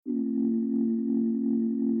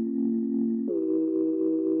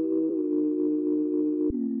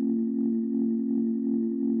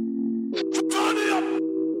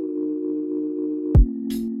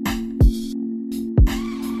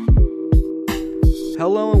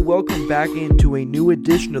Hello and welcome back into a new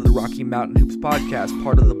edition of the Rocky Mountain Hoops Podcast,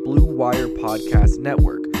 part of the Blue Wire Podcast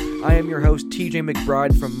Network. I am your host, TJ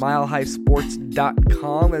McBride from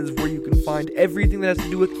MileHighSports.com, as where you can find everything that has to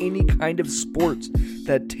do with any kind of sports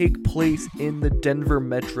that take place in the Denver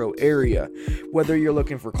metro area. Whether you're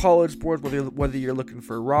looking for college sports, whether you're looking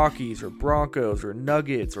for Rockies or Broncos or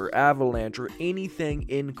Nuggets or Avalanche or anything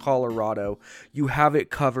in Colorado, you have it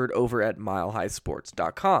covered over at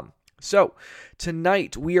MileHighSports.com. So,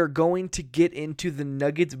 tonight we are going to get into the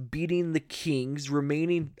Nuggets beating the Kings,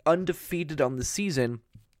 remaining undefeated on the season,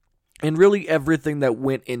 and really everything that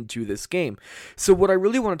went into this game. So what I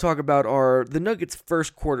really want to talk about are the Nuggets'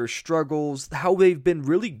 first quarter struggles, how they've been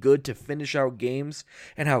really good to finish out games,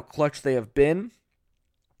 and how clutch they have been.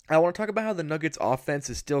 I want to talk about how the Nuggets offense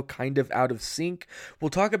is still kind of out of sync. We'll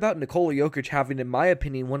talk about Nikola Jokic having, in my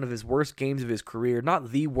opinion, one of his worst games of his career.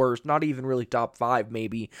 Not the worst, not even really top 5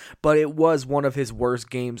 maybe, but it was one of his worst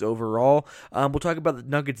games overall. We'll talk about the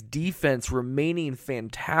Nuggets defense remaining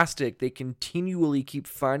fantastic. They continually keep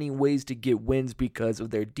finding ways to get wins because of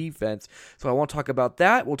their defense. So I want to talk about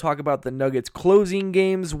that. We'll talk about the Nuggets closing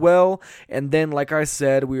games well. And then, like I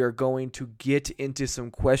said, we are going to get into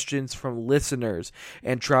some questions from listeners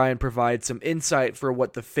and try and provide some insight for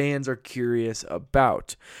what the fans are curious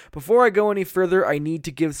about. Before I go any further, I need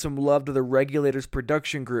to give some love to the Regulators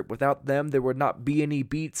production group. Without them, there would not be any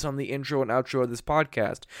beats on the intro and outro of this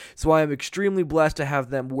podcast. So I am extremely blessed to have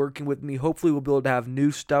them working with me. Hopefully we'll be able to have new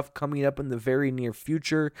stuff coming up in the very near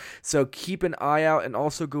future. So keep an eye out and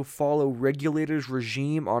also go follow Regulators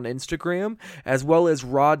Regime on Instagram, as well as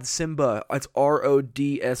Rod Simba. It's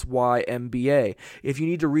RODSYMBA. If you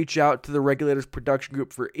need to reach out to the Regulators production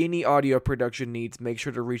group for any audio production needs, make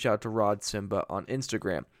sure to reach out to Rod Simba on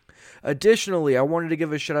Instagram. Additionally, I wanted to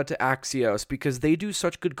give a shout out to Axios because they do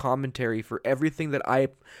such good commentary for everything that I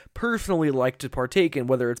personally like to partake in,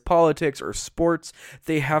 whether it's politics or sports.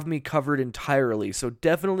 They have me covered entirely, so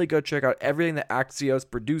definitely go check out everything that Axios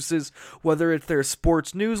produces, whether it's their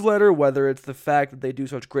sports newsletter, whether it's the fact that they do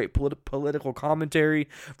such great political commentary,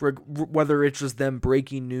 whether it's just them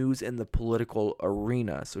breaking news in the political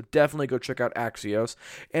arena. So definitely go check out Axios.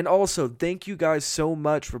 And also, thank you guys so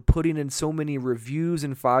much for putting in so many reviews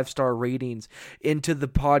and 5-star ratings into the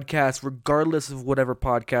podcast, regardless of whatever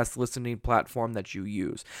podcast listening platform that you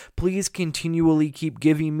use. Please continually keep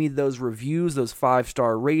giving me those reviews, those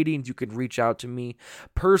 5-star ratings. You can reach out to me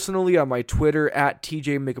personally on my Twitter at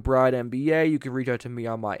TJ_McBrideNBA. You can reach out to me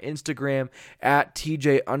on my Instagram at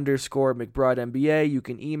TJ_McBrideNBA. You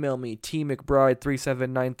can email me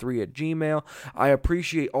tmcbride3793 at gmail. I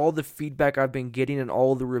appreciate all the feedback I've been getting and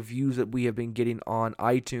all the reviews that we have been getting on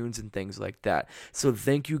iTunes and things like that. So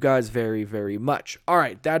thank you guys very, very much. All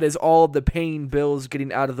right, that is all of the paying bills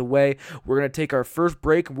getting out of the way. We're going to take our first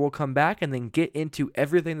break and we'll come back and then get into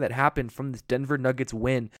everything that happened from this Denver Nuggets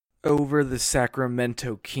win over the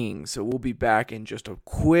Sacramento Kings. So we'll be back in just a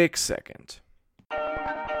quick second.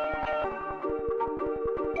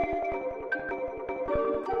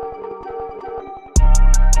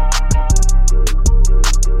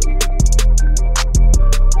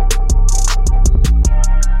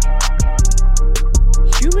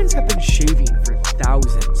 Humans have been shaving for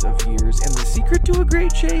thousands of years, and the secret to a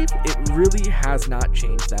great shave, it really has not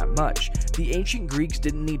changed that much. The ancient Greeks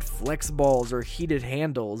didn't need flex balls or heated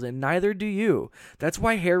handles, and neither do you. That's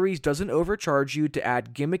why Harry's doesn't overcharge you to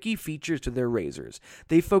add gimmicky features to their razors.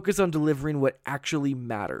 They focus on delivering what actually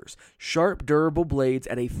matters: sharp, durable blades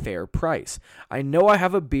at a fair price. I know I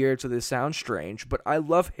have a beard, so this sounds strange, but I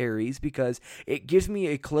love Harry's because it gives me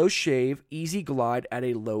a close shave, easy glide at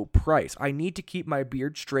a low price. I need to keep my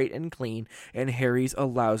beard straight and clean, and Harry's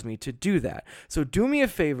allows me to do that. So do me a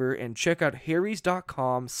favor and check out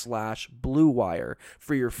harrys.com/bluewire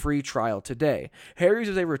for your free trial today. Harry's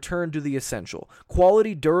is a return to the essential: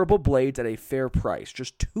 quality, durable blades at a fair price,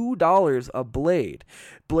 just $2 a blade.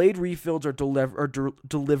 Blade refills are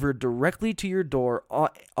delivered directly to your door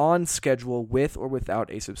on schedule with or without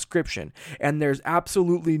a subscription, and there's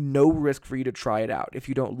absolutely no risk for you to try it out. If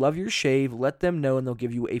you don't love your shave, let them know and they'll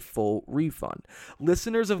give you a full refund.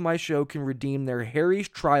 Listeners of my show can redeem their Harry's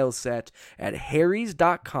trial set at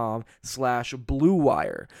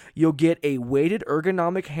harrys.com/bluewire. You'll get a weighted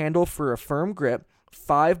ergonomic handle for a firm grip,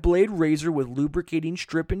 5-blade razor with lubricating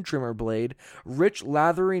strip and trimmer blade, rich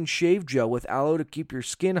lathering shave gel with aloe to keep your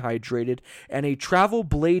skin hydrated, and a travel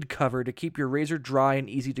blade cover to keep your razor dry and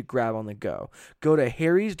easy to grab on the go. Go to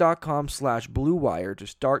harrys.com/bluewire to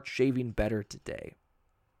start shaving better today.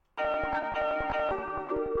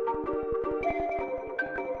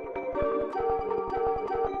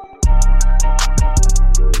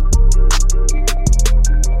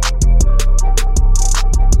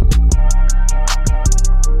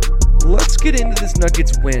 get into this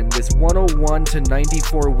Nuggets win, this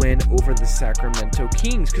 101-94 win over the Sacramento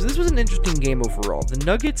Kings, because this was an interesting game overall. The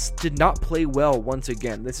Nuggets did not play well once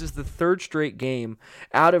again. This is the third straight game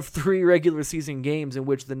out of 3 regular season games in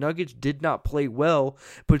which the Nuggets did not play well,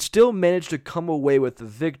 but still managed to come away with the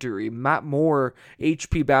victory. Matt Moore,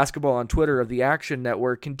 HP Basketball on Twitter of the Action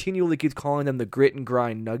Network, continually keeps calling them the grit and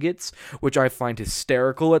grind Nuggets, which I find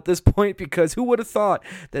hysterical at this point, because who would have thought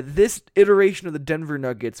that this iteration of the Denver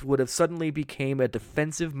Nuggets would have suddenly became a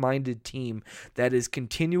defensive-minded team that is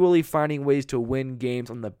continually finding ways to win games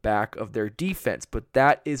on the back of their defense, but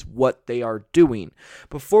that is what they are doing.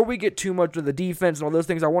 Before we get too much of the defense and all those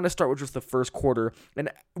things, I want to start with just the first quarter, and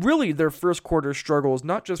really their first quarter struggles,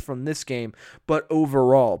 not just from this game, but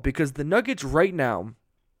overall, because the Nuggets right now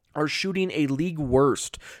are shooting a league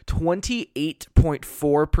worst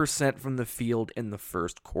 28.4% from the field in the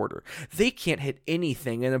first quarter. They can't hit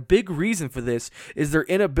anything, and a big reason for this is their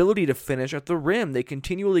inability to finish at the rim. They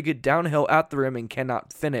continually get downhill at the rim and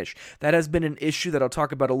cannot finish. That has been an issue that I'll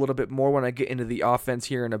talk about a little bit more when I get into the offense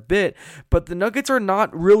here in a bit, but the Nuggets are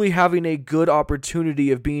not really having a good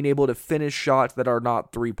opportunity of being able to finish shots that are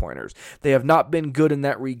not three-pointers. They have not been good in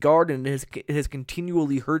that regard, and it has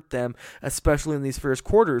continually hurt them, especially in these first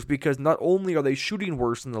quarters, because not only are they shooting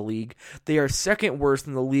worse in the league, they are second worst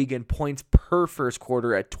in the league in points per first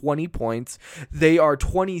quarter at 20 points. They are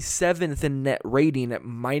 27th in net rating at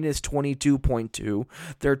minus 22.2.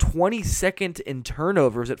 They're 22nd in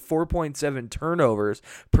turnovers at 4.7 turnovers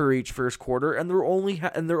per each first quarter, and they're only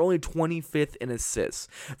 25th in assists.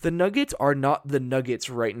 The Nuggets are not the Nuggets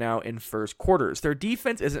right now in first quarters. Their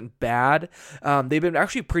defense isn't bad. They've been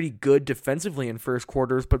actually pretty good defensively in first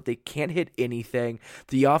quarters, but they can't hit anything.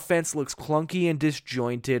 The offense looks clunky and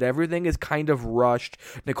disjointed. Everything is kind of rushed.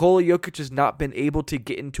 Nikola Jokic has not been able to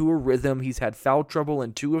get into a rhythm. He's had foul trouble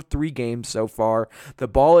in 2 of 3 games so far. The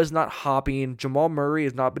ball is not hopping. Jamal Murray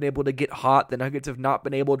has not been able to get hot. The Nuggets have not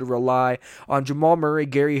been able to rely on Jamal Murray,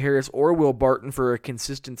 Gary Harris, or Will Barton for a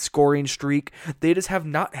consistent scoring streak. They just have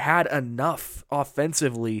not had enough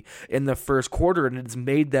offensively in the first quarter, and it's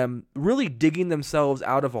made them really digging themselves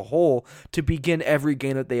out of a hole to begin every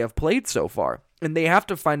game that they have played so far. And they have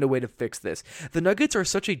to find a way to fix this. The Nuggets are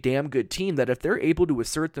such a damn good team that if they're able to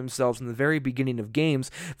assert themselves in the very beginning of games,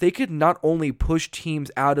 they could not only push teams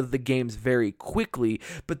out of the games very quickly,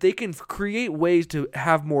 but they can create ways to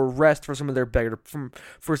have more rest for some of their better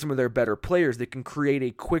players. They can create a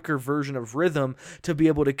quicker version of rhythm to be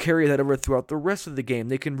able to carry that over throughout the rest of the game.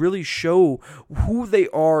 They can really show who they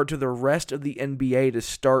are to the rest of the NBA to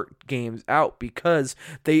start games out, because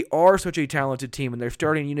they are such a talented team and their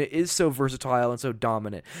starting unit is so versatile and so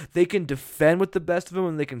dominant. They can defend with the best of them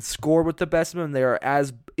and they can score with the best of them. They are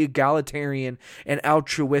as egalitarian and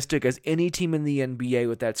altruistic as any team in the NBA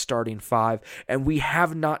with that starting 5, and we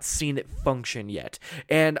have not seen it function yet.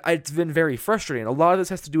 And it's been very frustrating. A lot of this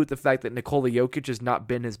has to do with the fact that Nikola Jokic has not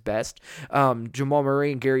been his best. Jamal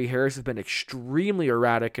Murray and Gary Harris have been extremely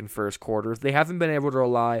erratic in first quarters. They haven't been able to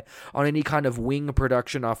rely on any kind of wing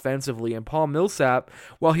production offensively, and Paul Millsap,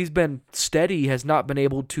 while he's been steady, has not been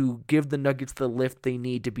able to give the Nuggets the lift they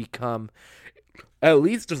need to become at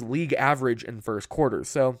least just league average in first quarter.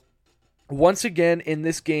 So once again, in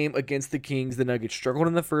this game against the Kings, the Nuggets struggled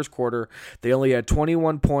in the first quarter. They only had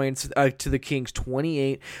 21 points to the Kings'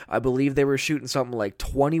 28. I believe they were shooting something like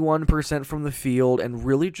 21% from the field and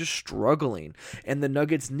really just struggling. And the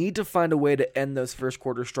Nuggets need to find a way to end those first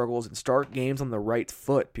quarter struggles and start games on the right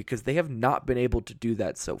foot, because they have not been able to do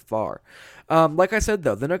that so far. Like I said,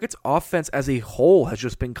 though, the Nuggets' offense as a whole has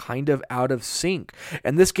just been kind of out of sync.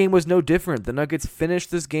 And this game was no different. The Nuggets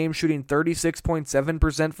finished this game shooting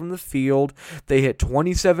 36.7% from the field. They hit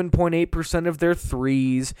 27.8% of their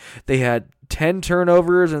threes. They had 10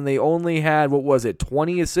 turnovers, and they only had,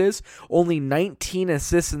 20 assists? Only 19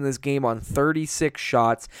 assists in this game on 36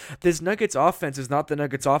 shots. This Nuggets offense is not the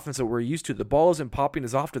Nuggets offense that we're used to. The ball isn't popping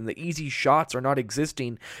as often. The easy shots are not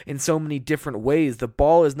existing in so many different ways. The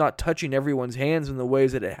ball is not touching everyone's hands in the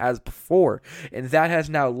ways that it has before. And that has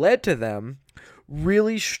now led to them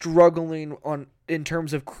really struggling in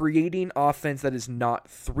terms of creating offense that is not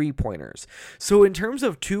three-pointers. So in terms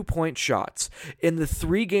of 2-point shots, in the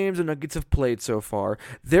 3 games the Nuggets have played so far,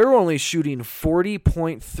 they're only shooting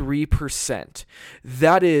 40.3%.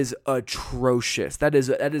 That is atrocious. That is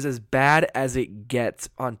as bad as it gets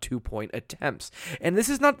on 2-point attempts. And this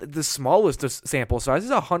is not the smallest sample size. This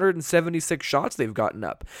is 176 shots they've gotten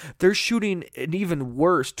up. They're shooting an even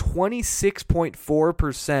worse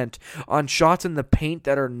 26.4% on shots in the paint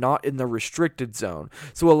that are not in the restricted zone.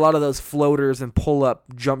 So a lot of those floaters and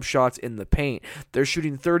pull-up jump shots in the paint. They're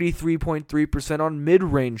shooting 33.3% on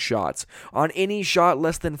mid-range shots. On any shot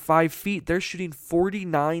less than 5 feet, they're shooting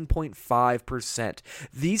 49.5%.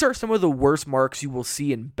 These are some of the worst marks you will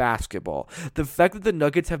see in basketball. The fact that the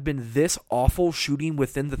Nuggets have been this awful shooting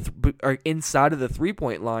within or inside of the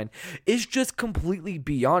three-point line is just completely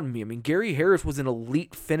beyond me. I mean, Gary Harris was an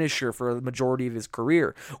elite finisher for the majority of his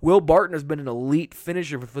career. Will Barton has been an elite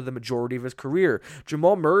finisher for the majority of his career.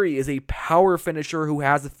 Jamal Murray is a power finisher who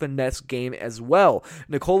has a finesse game as well.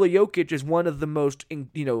 Nikola Jokic is one of the most,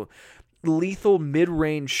 lethal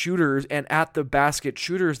mid-range shooters and at the basket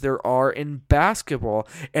shooters there are in basketball,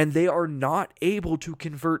 and they are not able to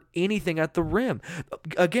convert anything at the rim.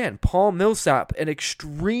 Again, Paul Millsap, an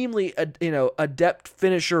extremely adept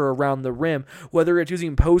finisher around the rim, whether it's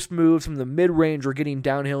using post moves from the mid-range or getting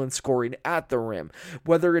downhill and scoring at the rim.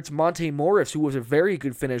 Whether it's Monte Morris, who was a very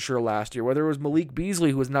good finisher last year, whether it was Malik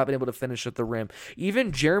Beasley, who has not been able to finish at the rim.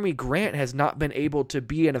 Even Jeremy Grant has not been able to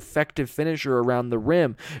be an effective finisher around the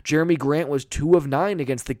rim. Jeremy Grant was 2 of 9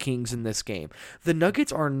 against the Kings in this game. The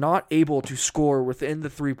Nuggets are not able to score within the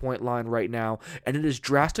three-point line right now, and it has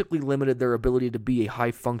drastically limited their ability to be a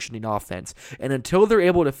high-functioning offense. And until they're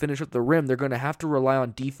able to finish at the rim, they're going to have to rely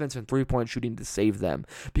on defense and three-point shooting to save them,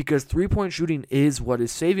 because three-point shooting is what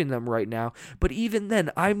is saving them right now. But even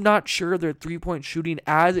then, I'm not sure their three-point shooting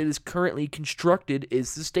as it is currently constructed is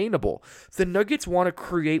sustainable. The Nuggets want to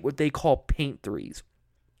create what they call paint threes,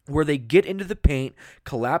 where they get into the paint,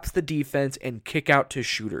 collapse the defense, and kick out to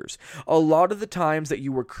shooters. A lot of the times that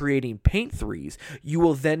you were creating paint threes, you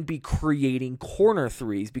will then be creating corner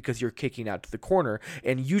threes because you're kicking out to the corner,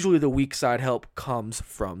 and usually the weak side help comes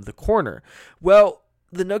from the corner. Well,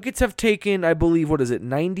 the Nuggets have taken, I believe,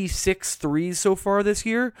 96 threes so far this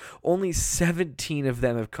year? Only 17 of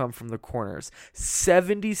them have come from the corners.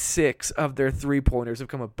 76 of their three-pointers have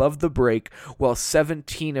come above the break, while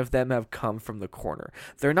 17 of them have come from the corner.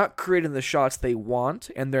 They're not creating the shots they want,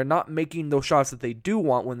 and they're not making those shots that they do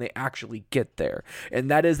want when they actually get there.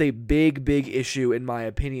 And that is a big, big issue, in my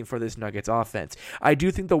opinion, for this Nuggets offense. I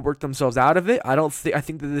do think they'll work themselves out of it. I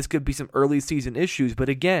think that this could be some early season issues, but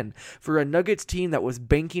again, for a Nuggets team that was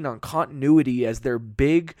banking on continuity as their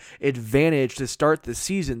big advantage to start the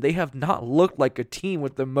season, they have not looked like a team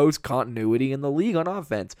with the most continuity in the league on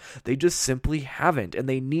offense. They just simply haven't, and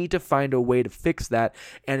they need to find a way to fix that.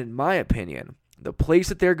 And in my opinion, the place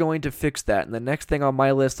that they're going to fix that, and the next thing on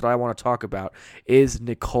my list that I want to talk about, is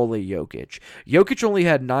Nikola Jokic. Jokic only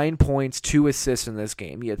had 9 points, 2 assists in this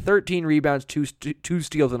game. He had 13 rebounds, 2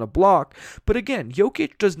 steals, and a block. But again,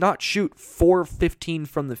 Jokic does not shoot 4 of 15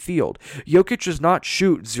 from the field. Jokic does not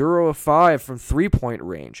shoot 0 of 5 from three-point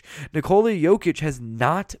range. Nikola Jokic has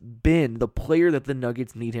not been the player that the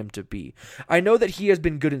Nuggets need him to be. I know that he has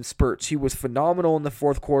been good in spurts. He was phenomenal in the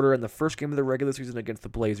fourth quarter in the first game of the regular season against the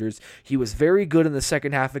Blazers. He was very good in the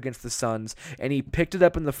second half against the Suns, and he picked it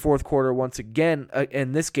up in the fourth quarter once again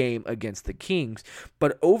in this game against the Kings.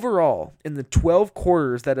 But overall, in the 12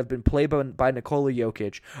 quarters that have been played by Nikola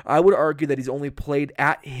Jokic, I would argue that he's only played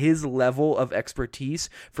at his level of expertise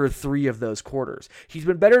for 3 of those quarters. He's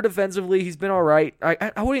been better defensively. He's been all right.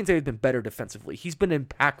 I wouldn't say he's been better defensively. He's been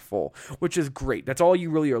impactful, which is great. That's all you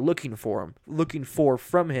really are looking for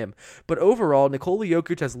from him. But overall, Nikola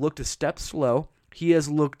Jokic has looked a step slow. He has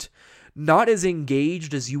looked not as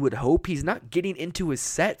engaged as you would hope. He's not getting into his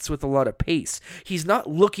sets with a lot of pace. He's not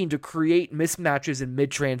looking to create mismatches in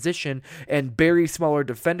mid-transition and bury smaller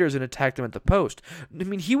defenders and attack them at the post. I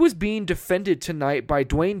mean, he was being defended tonight by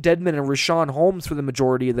Dwayne Dedmon and Rashawn Holmes for the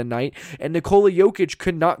majority of the night, and Nikola Jokic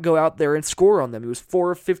could not go out there and score on them. He was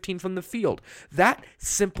 4 of 15 from the field. That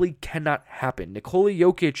simply cannot happen. Nikola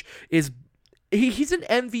Jokic is He's an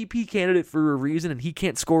MVP candidate for a reason, and he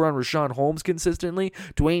can't score on Rashawn Holmes consistently.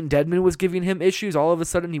 Dwayne Dedmon was giving him issues. All of a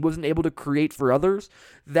sudden, he wasn't able to create for others.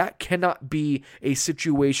 That cannot be a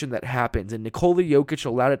situation that happens, and Nikola Jokic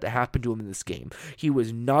allowed it to happen to him in this game. He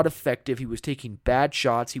was not effective. He was taking bad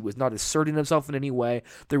shots. He was not asserting himself in any way.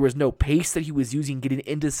 There was no pace that he was using getting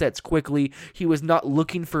into sets quickly. He was not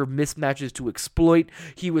looking for mismatches to exploit.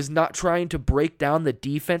 He was not trying to break down the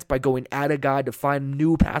defense by going at a guy to find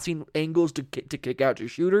new passing angles to kick out to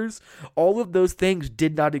shooters. All of those things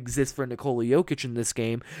did not exist for Nikola Jokic in this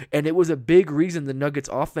game, and it was a big reason the Nuggets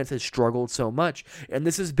offense has struggled so much. And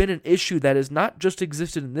this has been an issue that has not just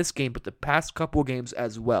existed in this game, but the past couple games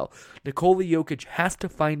as well. Nikola Jokic has to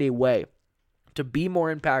find a way to be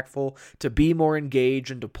more impactful, to be more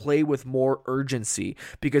engaged, and to play with more urgency,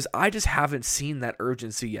 because I just haven't seen that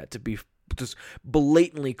urgency yet, to be just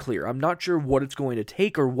blatantly clear. I'm not sure what it's going to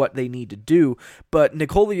take or what they need to do, but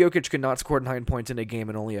Nikola Jokic cannot score 9 points in a game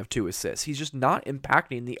and only have 2 assists. He's just not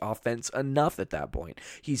impacting the offense enough at that point.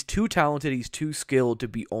 He's too talented, he's too skilled to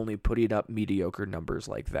be only putting up mediocre numbers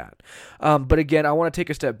like that. But again, I want to take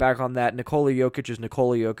a step back on that. Nikola Jokic is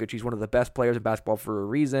Nikola Jokic. He's one of the best players in basketball for a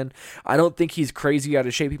reason. I don't think he's crazy out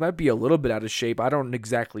of shape. He might be a little bit out of shape. I don't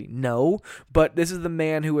exactly know, but this is the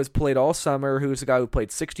man who has played all summer, who is the guy who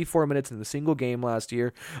played 64 minutes in the single game last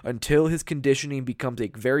year. Until his conditioning becomes a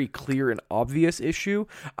very clear and obvious issue,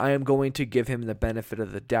 I am going to give him the benefit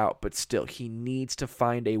of the doubt, but still, he needs to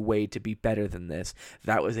find a way to be better than this.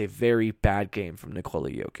 That was a very bad game from Nikola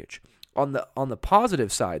Jokic. On the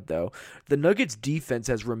positive side, though, the Nuggets' defense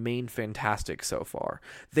has remained fantastic so far.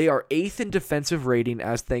 They are 8th in defensive rating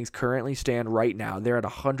as things currently stand right now. They're at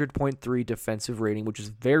 100.3 defensive rating, which is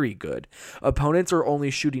very good. Opponents are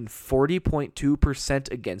only shooting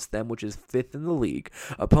 40.2% against them, which is 5th in the league.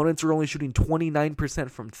 Opponents are only shooting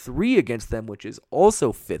 29% from 3 against them, which is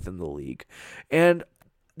also 5th in the league. And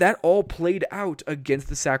that all played out against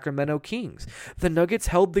the Sacramento Kings. The Nuggets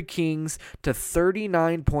held the Kings to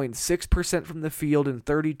 39.6% from the field and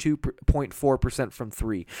 32.4% from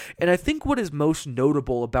 3. And I think what is most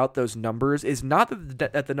notable about those numbers is not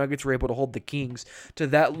that the Nuggets were able to hold the Kings to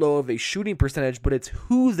that low of a shooting percentage, but it's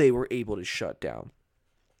who they were able to shut down.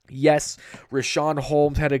 Yes, Richaun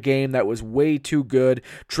Holmes had a game that was way too good.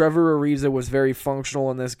 Trevor Ariza was very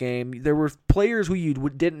functional in this game. There were players who you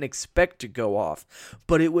didn't expect to go off,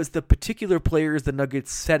 but it was the particular players the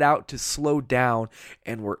Nuggets set out to slow down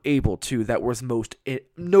and were able to that was most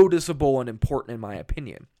noticeable and important in my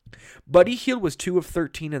opinion. Buddy Hield was 2 of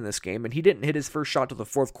 13 in this game, and he didn't hit his first shot till the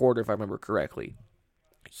fourth quarter, if I remember correctly.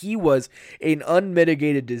 He was an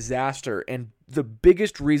unmitigated disaster, and the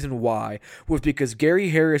biggest reason why was because Gary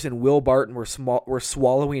Harris and Will Barton were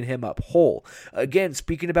swallowing him up whole. Again,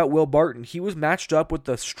 speaking about Will Barton, he was matched up with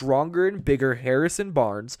the stronger and bigger Harrison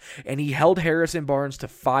Barnes, and he held Harrison Barnes to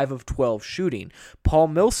 5 of 12 shooting. Paul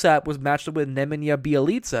Millsap was matched up with Nemanja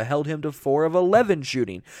Bjelica, held him to 4 of 11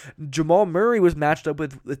 shooting. Jamal Murray was matched up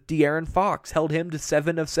with De'Aaron Fox, held him to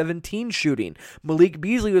 7 of 17 shooting. Malik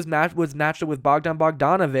Beasley was matched up with Bogdan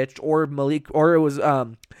Bogdanovic, or it was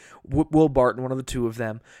Will Barton, one of the two of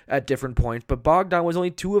them, at different points, but Bogdan was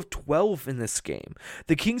only 2 of 12 in this game.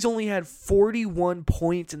 The Kings only had 41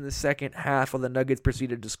 points in the second half, while the Nuggets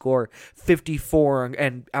proceeded to score 54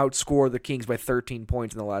 and outscore the Kings by 13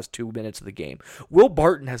 points in the last 2 minutes of the game. Will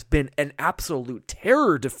Barton has been an absolute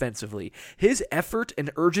terror defensively. His effort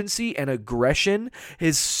and urgency and aggression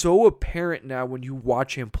is so apparent now when you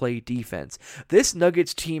watch him play defense. This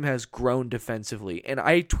Nuggets team has grown defensively, and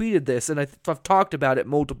I tweeted this, and I've talked about it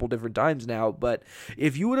multiple different times now, but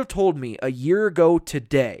if you would have told me a year ago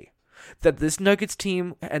today that this Nuggets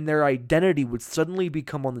team and their identity would suddenly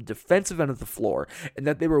become on the defensive end of the floor and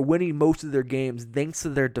that they were winning most of their games thanks to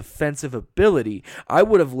their defensive ability, I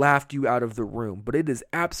would have laughed you out of the room. But it is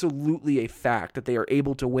absolutely a fact that they are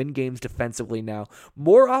able to win games defensively now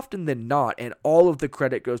more often than not, and all of the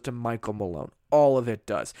credit goes to Michael Malone. All of it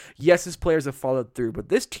does. Yes, his players have followed through, but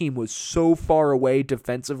this team was so far away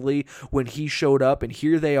defensively when he showed up, and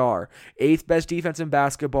here they are. 8th best defense in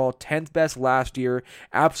basketball, 10th best last year,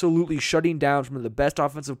 absolutely shutting down some of the best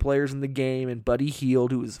offensive players in the game, and Buddy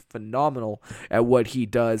Hield, who is phenomenal at what he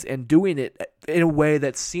does, and doing it in a way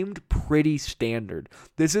that seemed pretty standard.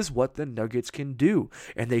 This is what the Nuggets can do,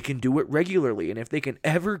 and they can do it regularly, and if they can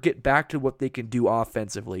ever get back to what they can do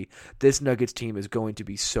offensively, this Nuggets team is going to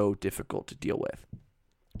be so difficult to deal with.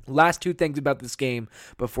 Last 2 things about this game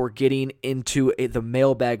before getting into the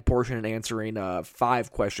mailbag portion and answering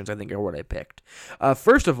 5 questions, I think, are what I picked.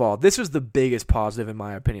 First of all, this was the biggest positive, in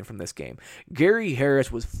my opinion, from this game. Gary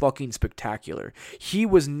Harris was fucking spectacular. He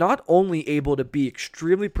was not only able to be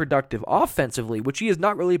extremely productive offensively, which he has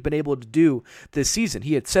not really been able to do this season.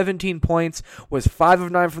 He had 17 points, was 5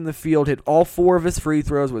 of 9 from the field, hit all 4 of his free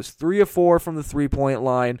throws, was 3 of 4 from the 3-point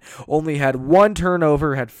line, only had 1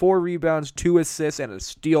 turnover, had 4 rebounds, 2 assists, and a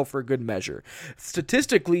steal for good measure.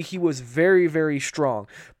 Statistically, he was very, very strong,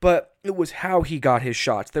 but it was how he got his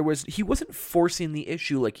shots. He wasn't forcing the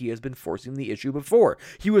issue like he has been forcing the issue before.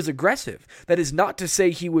 He was aggressive. That is not to say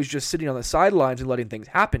he was just sitting on the sidelines and letting things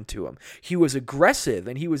happen to him. He was aggressive,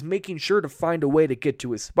 and he was making sure to find a way to get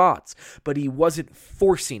to his spots, but he wasn't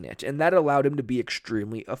forcing it, and that allowed him to be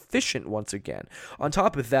extremely efficient once again. On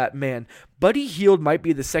top of that, man, Buddy Hield might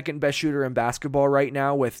be the second best shooter in basketball right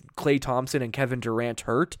now with Klay Thompson and Kevin Durant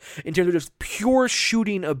hurt in terms of just pure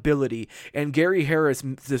shooting ability, and Gary Harris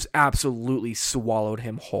just absolutely absolutely swallowed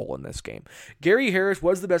him whole in this game. Gary Harris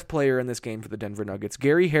was the best player in this game for the Denver Nuggets.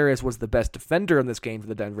 Gary Harris was the best defender in this game for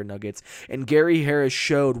the Denver Nuggets. And Gary Harris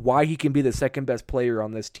showed why he can be the second best player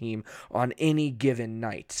on this team on any given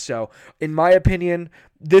night. So, in my opinion,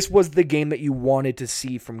 this was the game that you wanted to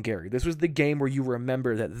see from Gary. This was the game where you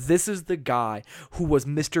remember that this is the guy who was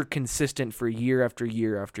Mr. Consistent for year after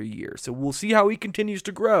year after year. So we'll see how he continues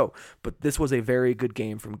to grow, but this was a very good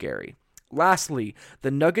game from Gary. Lastly, the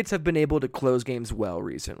Nuggets have been able to close games well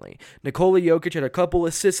recently. Nikola Jokic had a couple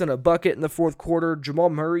assists and a bucket in the fourth quarter. Jamal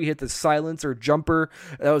Murray hit the silencer jumper.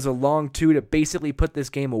 That was a long two to basically put this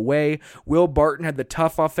game away. Will Barton had the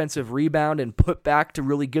tough offensive rebound and put back to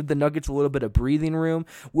really give the Nuggets a little bit of breathing room.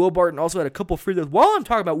 Will Barton also had a couple free throws. While I'm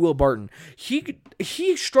talking about Will Barton,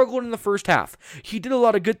 he struggled in the first half. He did a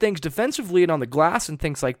lot of good things defensively and on the glass and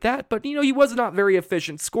things like that, but he was not very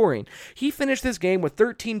efficient scoring. He finished this game with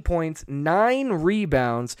 13 points, 9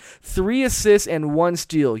 rebounds, 3 assists, and 1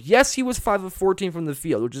 steal. Yes, he was 5 of 14 from the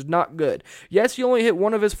field, which is not good. Yes, he only hit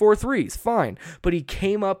 1 of his 4 threes. Fine. But he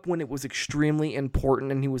came up when it was extremely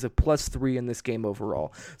important, and he was a +3 in this game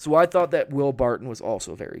overall. So I thought that Will Barton was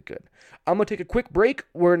also very good. I'm going to take a quick break.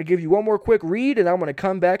 We're going to give you one more quick read, and I'm going to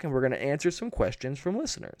come back, and we're going to answer some questions from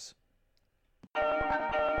listeners.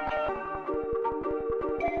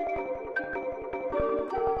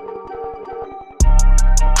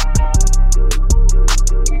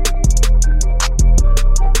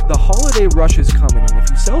 The holiday rush is coming, and if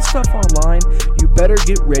you sell stuff online, you better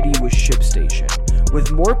get ready with ShipStation.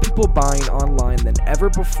 With more people buying online than ever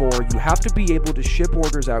before, you have to be able to ship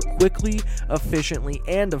orders out quickly, efficiently,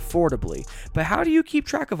 and affordably. But how do you keep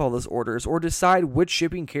track of all those orders or decide which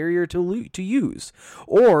shipping carrier to use?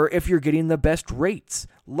 Or if you're getting the best rates?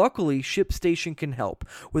 Luckily, ShipStation can help.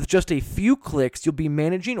 With just a few clicks, you'll be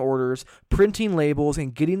managing orders, printing labels,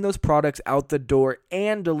 and getting those products out the door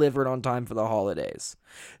and delivered on time for the holidays.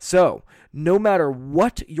 So, no matter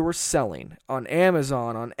what you're selling on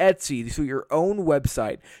Amazon, on Etsy, through your own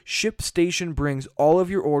website, ShipStation brings all of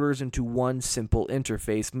your orders into one simple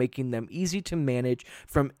interface, making them easy to manage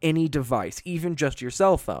from any device, even just your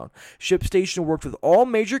cell phone. ShipStation works with all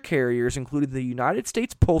major carriers, including the United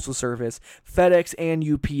States Postal Service, FedEx, and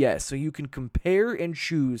UPS, so you can compare and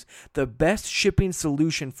choose the best shipping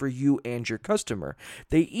solution for you and your customer.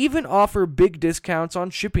 They even offer big discounts on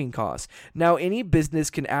shipping costs. Now, any business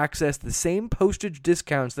can access the same postage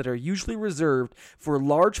discounts that are usually reserved for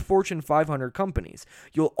large Fortune 500 companies.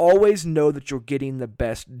 You'll always know that you're getting the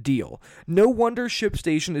best deal. No wonder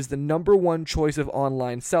ShipStation is the #1 choice of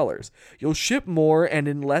online sellers. You'll ship more and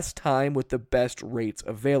in less time with the best rates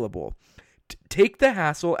available. Take the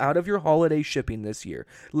hassle out of your holiday shipping this year.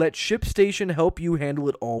 Let ShipStation help you handle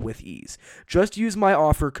it all with ease. Just use my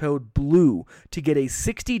offer code BLUE to get a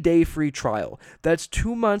 60-day free trial. That's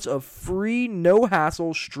 2 months of free,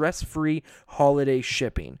 no-hassle, stress-free holiday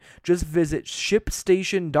shipping. Just visit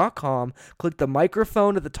ShipStation.com, click the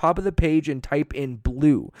microphone at the top of the page, and type in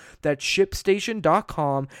BLUE. That's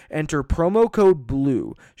ShipStation.com. Enter promo code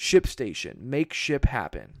BLUE. ShipStation. Make ship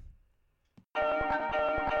happen.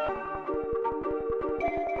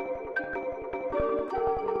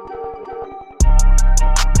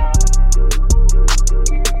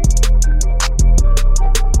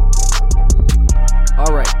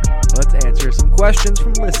 All right, let's answer some questions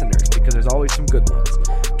from listeners because there's always some good ones.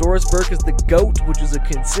 Doris Burke is the GOAT, which is a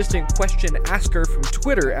consistent question asker from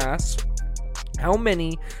Twitter, asks, how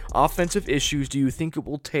many offensive issues do you think it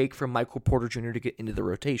will take for Michael Porter Jr. to get into the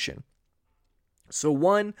rotation? So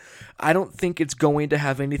one, I don't think it's going to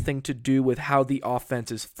have anything to do with how the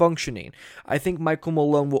offense is functioning. I think Michael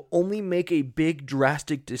Malone will only make a big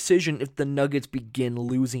drastic decision if the Nuggets begin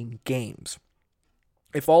losing games.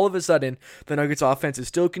 If all of a sudden the Nuggets offense is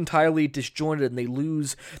still entirely disjointed and they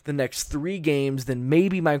lose the next 3 games, then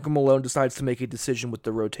maybe Michael Malone decides to make a decision with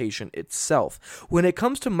the rotation itself. When it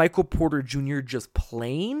comes to Michael Porter Jr. just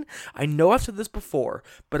playing, I know I've said this before,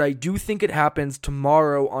 but I do think it happens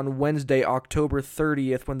tomorrow on Wednesday, October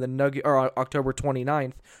 30th, when the October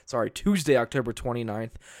 29th, Tuesday, October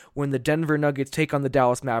 29th, when the Denver Nuggets take on the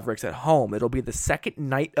Dallas Mavericks at home. It'll be the second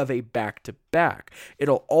night of a back-to-back.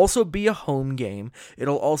 It'll also be a home game.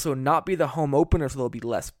 It'll also not be the home opener, so there'll be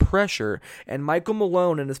less pressure. And Michael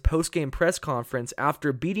Malone in his post-game press conference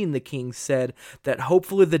after beating the Kings said that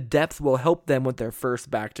hopefully the depth will help them with their first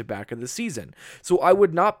back-to-back of the season. So I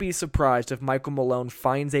would not be surprised if Michael Malone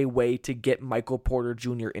finds a way to get Michael Porter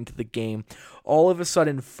Jr. into the game all of a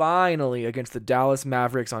sudden finally against the Dallas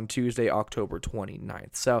Mavericks on Tuesday, October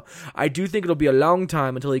 29th. So I do think it'll be a long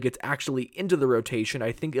time until he gets actually into the rotation.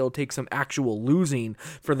 I think it'll take some actual losing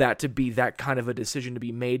for that to be that kind of a decision to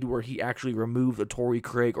be made where he actually removes a Torrey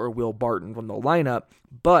Craig or Will Barton from the lineup.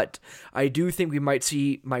 But I do think we might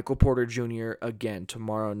see Michael Porter Jr. again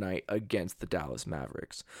tomorrow night against the Dallas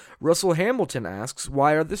Mavericks. Russell Hamilton asks,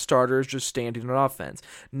 why are the starters just standing on offense?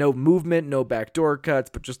 No movement, no backdoor cuts,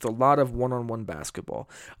 but just a lot of one-on-one basketball.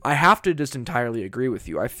 I have to just entirely agree with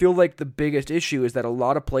you. I feel like the biggest issue is that a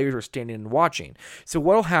lot of players are standing and watching. So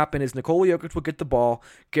what will happen is Nikola Jokic will get the ball,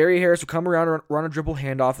 Gary Harris will come around and run a dribble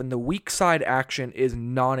handoff, and the weak side action is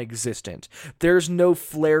non-existent. There's no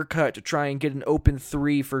flare cut to try and get an open three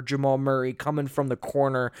for Jamal Murray coming from the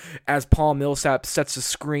corner as Paul Millsap sets a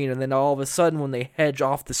screen, and then all of a sudden when they hedge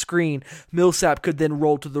off the screen, Millsap could then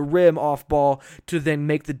roll to the rim off ball to then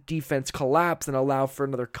make the defense collapse and allow for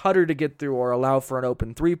another cutter to get through or allow for an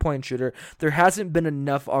open three-point shooter. There hasn't been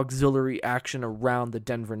enough auxiliary action around the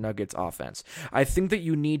Denver Nuggets offense. I think that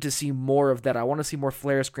you need to see more of that. I want to see more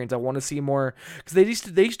flare screens. I want to see more, because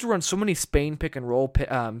they used to run so many Spain pick and roll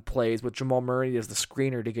plays with Jamal Murray as the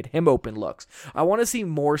screener to get him open looks. I want to see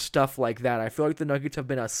more stuff like that. I feel like the Nuggets have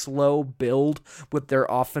been a slow build with their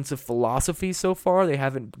offensive philosophy so far. They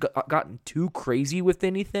haven't gotten too crazy with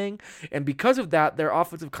anything, and because of that, their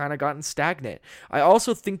offense have kind of gotten stagnant. I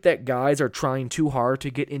also think that guys are trying too hard to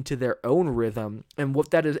get into their own rhythm, and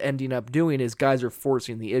what that is ending up doing is guys are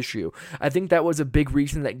forcing the issue. I think that was a big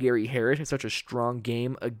reason that Gary Harris had such a strong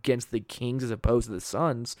game against the Kings as opposed to the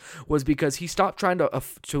Suns, was because he stopped trying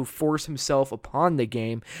to force himself upon the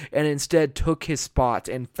game and instead took his spot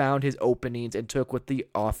and found his openings and took what the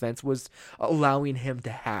offense was allowing him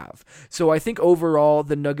to have. So I think overall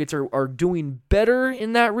the Nuggets are doing better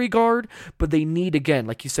in that regard, but they need, again,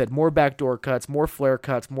 like you said, more backdoor cuts, more flare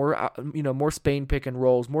cuts, more Spain pick and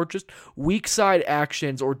rolls, more just weak side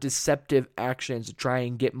actions or deceptive actions to try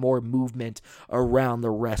and get more movement around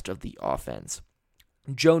the rest of the offense.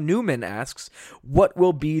 Joe Newman asks, what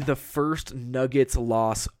will be the first Nuggets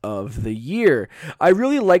loss of the year? I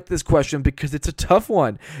really like this question because it's a tough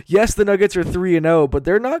one. Yes, the Nuggets are 3-0, but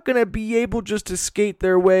they're not going to be able just to skate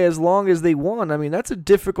their way as long as they want. I mean, that's a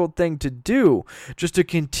difficult thing to do, just to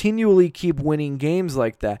continually keep winning games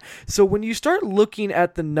like that. So when you start looking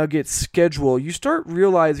at the Nuggets schedule, you start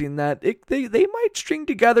realizing that they might string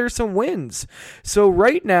together some wins. So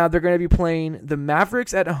right now, they're going to be playing the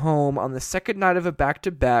Mavericks at home on the second night of a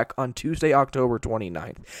back-to-back on Tuesday, October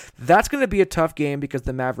 29th. That's going to be a tough game because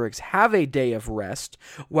the Mavericks have a day of rest,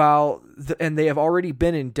 and they have already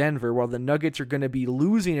been in Denver, while the Nuggets are going to be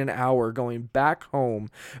losing an hour going back home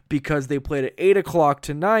because they played at 8 o'clock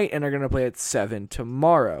tonight and are going to play at 7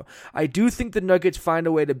 tomorrow. I do think the Nuggets find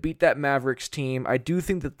a way to beat that Mavericks team. I do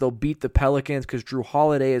think that they'll beat the Pelicans because Drew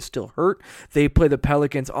Holiday is still hurt. They play the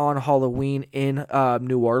Pelicans on Halloween in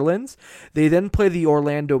New Orleans. They then play the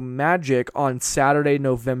Orlando Magic on Saturday,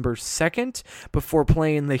 November 2nd, before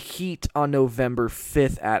playing the Heat on November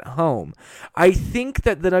 5th at home. I think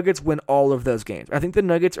that the Nuggets win all of those games. I think the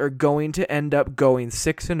Nuggets are going to end up going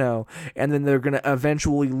 6-0, and then they're going to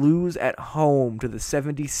eventually lose at home to the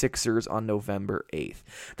 76ers on November 8th.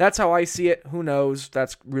 That's how I see it. Who knows?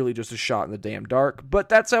 That's really just a shot in the damn dark, but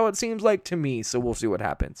that's how it seems like to me, so we'll see what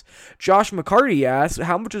happens. Josh McCarty asks,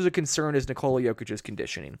 how much of a concern is Nikola Jokic's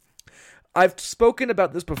conditioning? I've spoken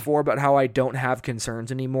about this before, about how I don't have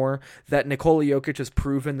concerns anymore, that Nikola Jokic has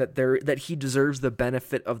proven that he deserves the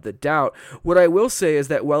benefit of the doubt. What I will say is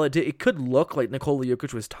that while it could look like Nikola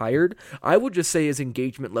Jokic was tired, I would just say his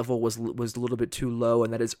engagement level was a little bit too low,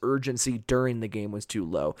 and that his urgency during the game was too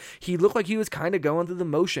low. He looked like he was kind of going through the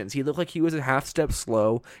motions. He looked like he was a half step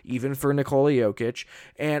slow, even for Nikola Jokic,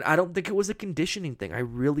 and I don't think it was a conditioning thing. I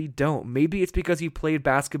really don't. Maybe it's because he played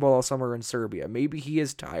basketball all summer in Serbia. Maybe he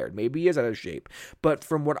is tired. Maybe he is out of shape. But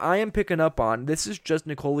from what I am picking up on, this is just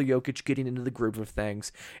Nikola Jokic getting into the groove of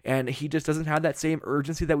things, and he just doesn't have that same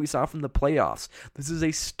urgency that we saw from the playoffs. This is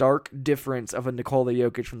a stark difference of a Nikola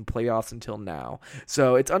Jokic from the playoffs until now.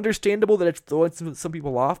 So it's understandable that it's throwing some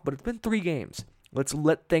people off, but it's been 3 games. Let's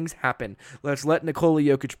let things happen. Let's let Nikola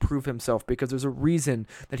Jokic prove himself, because there's a reason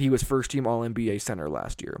that he was first-team All-NBA center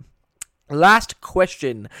last year. Last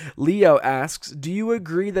question. Leo asks, do you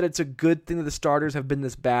agree that it's a good thing that the starters have been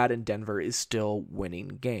this bad and Denver is still winning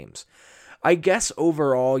games? I guess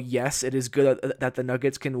overall, yes, it is good that the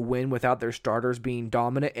Nuggets can win without their starters being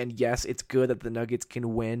dominant, and yes, it's good that the Nuggets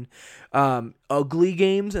can win ugly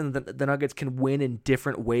games, and the Nuggets can win in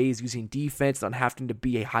different ways using defense, not having to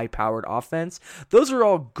be a high-powered offense. Those are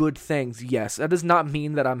all good things, yes. That does not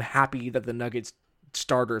mean that I'm happy that the Nuggets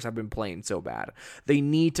starters have been playing so bad. They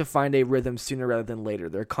need to find a rhythm sooner rather than later.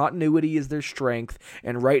 Their continuity is their strength,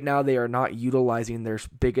 and right now they are not utilizing their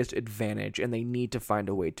biggest advantage, and they need to find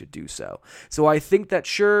a way to do so. So I think that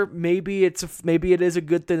sure, maybe it is a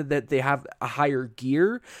good thing that they have a higher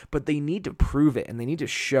gear, but they need to prove it and they need to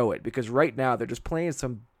show it, because right now they're just playing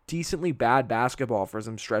some decently bad basketball for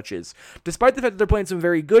some stretches. Despite the fact that they're playing some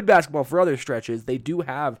very good basketball for other stretches, they do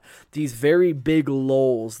have these very big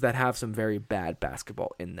lulls that have some very bad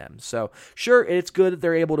basketball in them. So sure, it's good that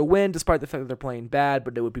they're able to win despite the fact that they're playing bad,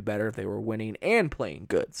 but it would be better if they were winning and playing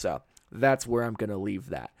good. So that's where I'm going to leave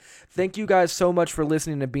that. Thank you guys so much for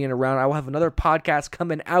listening and being around. I will have another podcast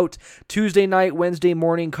coming out Tuesday night, Wednesday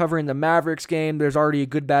morning, covering the Mavericks game. There's already a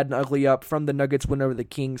good, bad, and ugly up from the Nuggets win over the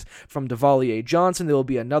Kings from Devalier Johnson. There will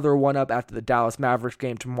be another one up after the Dallas Mavericks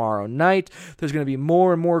game tomorrow night. There's going to be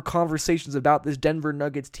more and more conversations about this Denver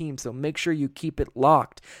Nuggets team, so make sure you keep it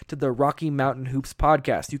locked to the Rocky Mountain Hoops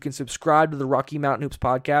podcast. You can subscribe to the Rocky Mountain Hoops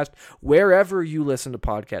podcast wherever you listen to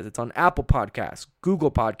podcasts. It's on Apple Podcasts,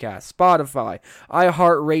 Google Podcasts, Spotify,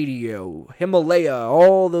 iHeartRadio, Himalaya,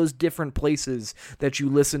 all those different places that you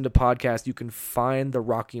listen to podcasts. You can find the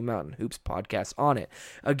Rocky Mountain Hoops podcast on it.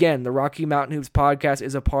 Again, the Rocky Mountain Hoops podcast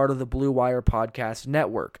is a part of the Blue Wire Podcast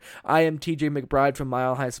Network. I am TJ McBride from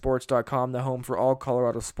MileHighSports.com, the home for all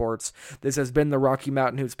Colorado sports. This has been the Rocky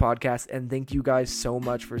Mountain Hoops podcast, and thank you guys so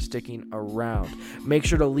much for sticking around. Make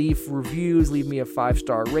sure to leave reviews, leave me a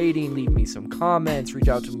 5-star rating, leave me some comments, reach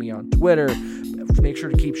out to me on Twitter. Make sure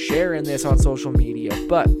to keep sharing this on social media.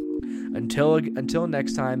 But until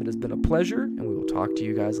next time, it has been a pleasure, and we will talk to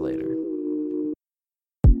you guys later.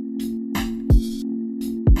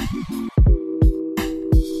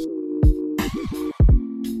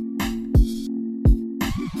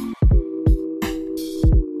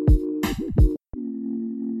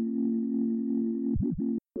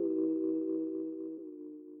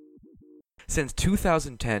 Since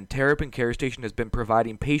 2010, Terrapin Care Station has been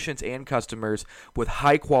providing patients and customers with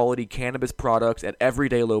high-quality cannabis products at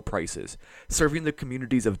everyday low prices. Serving the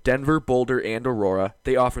communities of Denver, Boulder, and Aurora,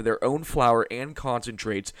 they offer their own flower and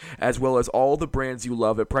concentrates, as well as all the brands you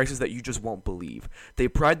love at prices that you just won't believe. They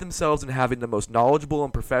pride themselves in having the most knowledgeable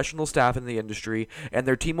and professional staff in the industry, and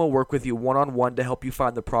their team will work with you one-on-one to help you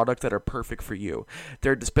find the products that are perfect for you.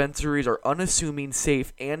 Their dispensaries are unassuming,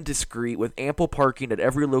 safe, and discreet, with ample parking at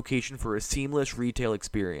every location for a seamless retail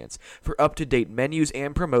experience. For up-to-date menus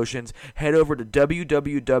and promotions, head over to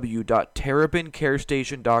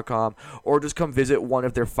www.terrapincarestation.com or just come visit one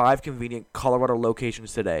of their 5 convenient Colorado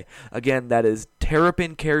locations today. Again, that is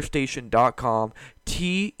terrapincarestation.com,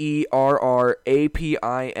 TERRAPIN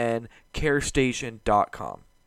carestation.com.